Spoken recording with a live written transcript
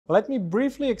Let me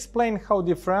briefly explain how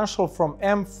differential from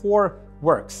M4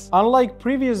 works. Unlike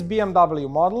previous BMW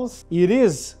models, it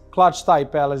is clutch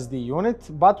type LSD unit,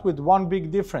 but with one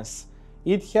big difference.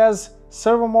 It has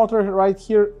servo motor right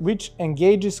here, which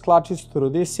engages clutches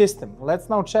through this system. Let's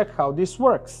now check how this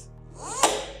works.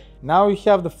 Now you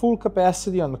have the full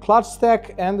capacity on the clutch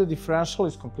stack and the differential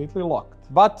is completely locked.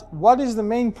 But what is the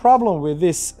main problem with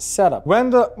this setup? When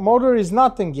the motor is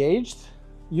not engaged,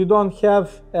 you don't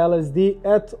have LSD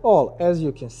at all. As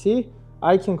you can see,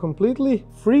 I can completely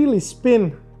freely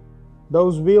spin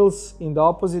those wheels in the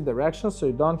opposite direction, so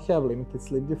you don't have limited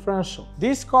slip differential.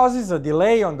 This causes a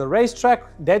delay on the racetrack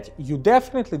that you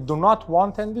definitely do not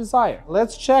want and desire.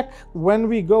 Let's check when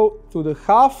we go to the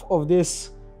half of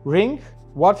this ring,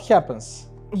 what happens.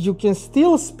 You can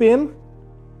still spin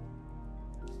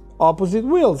opposite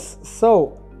wheels.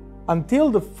 So until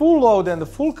the full load and the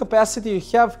full capacity,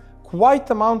 you have quite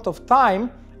amount of time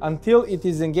until it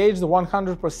is engaged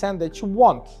 100% that you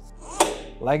want.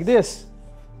 Like this.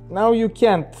 Now you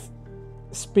can't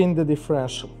spin the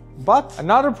differential. But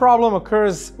another problem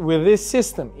occurs with this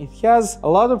system. It has a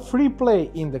lot of free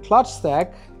play in the clutch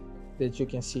stack that you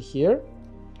can see here.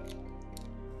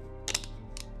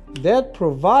 That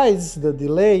provides the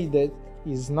delay that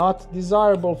is not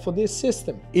desirable for this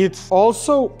system. It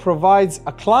also provides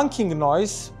a clunking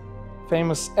noise,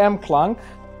 famous M clunk.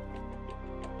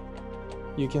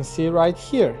 You can see right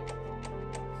here.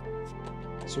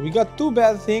 So we got two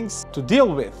bad things to deal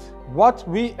with. What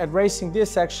we at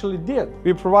RacingDiffs actually did.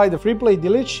 We provide a free play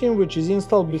delete shim which is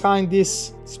installed behind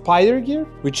this spider gear,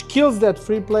 which kills that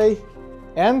free play,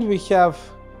 and we have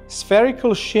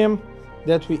spherical shim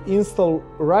that we install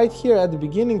right here at the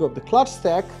beginning of the clutch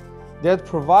stack that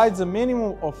provides a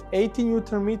minimum of 80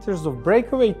 Newton meters of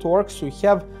breakaway torque, so you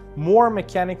have more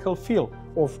mechanical feel.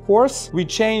 Of course, we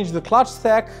changed the clutch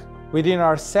stack within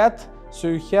our set, so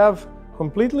you have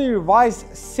completely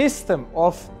revised system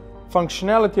of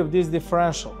functionality of this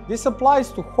differential. This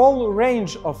applies to whole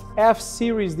range of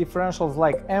F-series differentials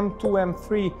like M2,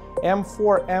 M3,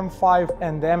 M4, M5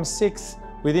 and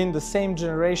M6 within the same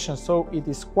generation, so it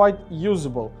is quite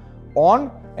usable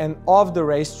on and off the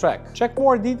racetrack. Check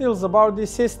more details about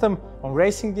this system on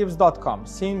racingdiffs.com.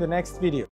 See you in the next video.